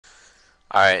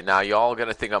Alright, now y'all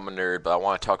gonna think I'm a nerd, but I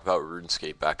want to talk about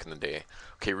RuneScape back in the day.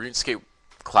 Okay, RuneScape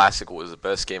Classic was the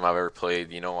best game I've ever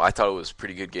played. I thought it was a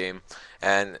pretty good game.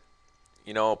 And,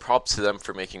 props to them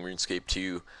for making RuneScape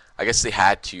 2. I guess they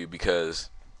had to because,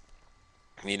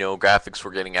 graphics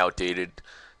were getting outdated.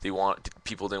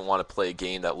 People didn't want to play a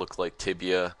game that looked like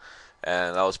Tibia,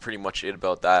 and that was pretty much it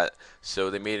about that. So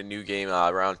they made a new game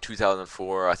around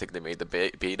 2004. I think they made the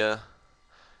beta.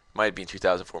 Might have been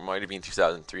 2004, might have been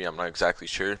 2003. I'm not exactly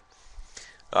sure.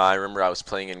 I remember I was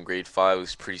playing in grade 5. It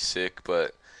was pretty sick,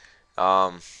 but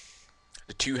um,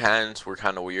 the two hands were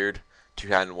kind of weird.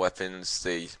 Two-handed weapons.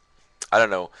 I don't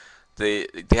know. They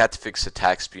had to fix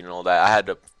attack speed and all that. I had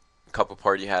a couple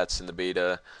party hats in the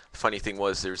beta. The funny thing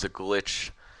was there was a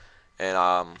glitch, and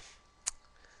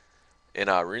in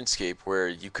RuneScape where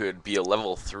you could be a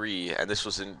level 3, and this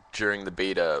was during the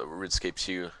beta RuneScape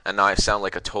 2. And now I sound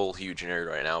like a total huge nerd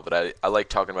right now, but I like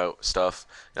talking about stuff,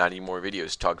 and I need more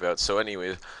videos to talk about. So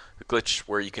anyways, the glitch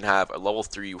where you can have a level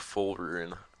 3 full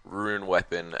rune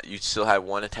weapon. You still have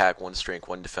one attack, one strength,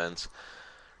 one defense,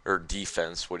 or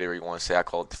defense, whatever you want to say. I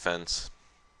call it defense.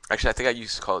 Actually, I think I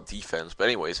used to call it defense, but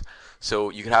anyways, so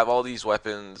you could have all these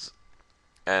weapons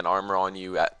and armor on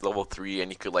you at level 3,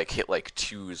 and you could like hit like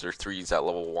 2s or 3s at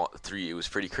level 3. It was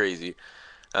pretty crazy.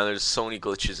 And there's so many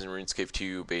glitches in RuneScape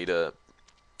 2 beta,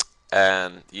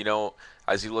 and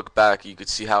as you look back, you could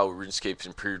see how RuneScape's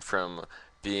improved from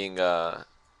being bad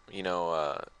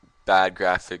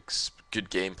graphics, good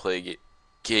gameplay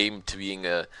game to being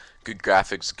a good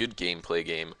graphics, good gameplay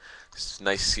game. It's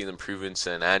nice to see the improvements,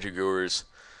 and Andrew Gower's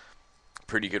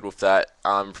pretty good with that.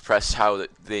 I'm impressed how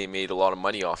that they made a lot of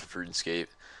money off of RuneScape.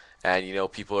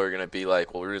 And people are gonna be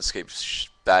like, "Well, RuneScape's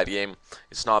bad game."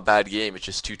 It's not a bad game. It's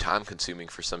just too time consuming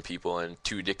for some people and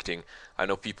too addicting. I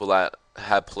know people that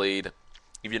have played,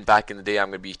 even back in the day. I'm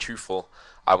gonna be truthful.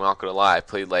 I'm not gonna lie. I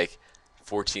played like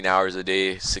 14 hours a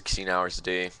day, 16 hours a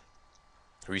day.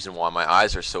 The reason why my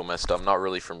eyes are so messed up, not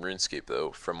really from RuneScape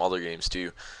though, from other games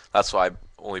too. That's why I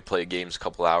only play games a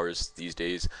couple hours these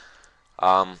days.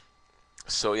 Um,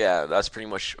 so yeah, that's pretty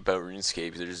much about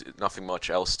RuneScape. There's nothing much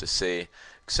else to say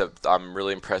except I'm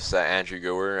really impressed that Andrew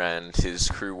Gower and his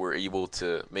crew were able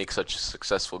to make such a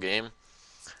successful game.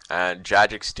 And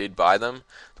Jagix did buy them.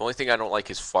 The only thing I don't like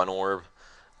is Fun Orb.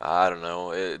 I don't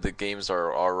know. The games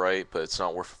are alright, but it's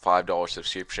not worth a $5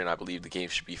 subscription. I believe the game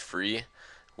should be free.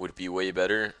 Would be way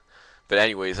better. But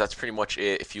anyways, that's pretty much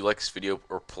it. If you like this video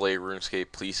or play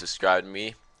RuneScape, please subscribe to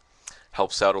me.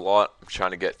 Helps out a lot. I'm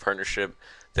trying to get partnership.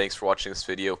 Thanks for watching this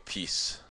video. Peace.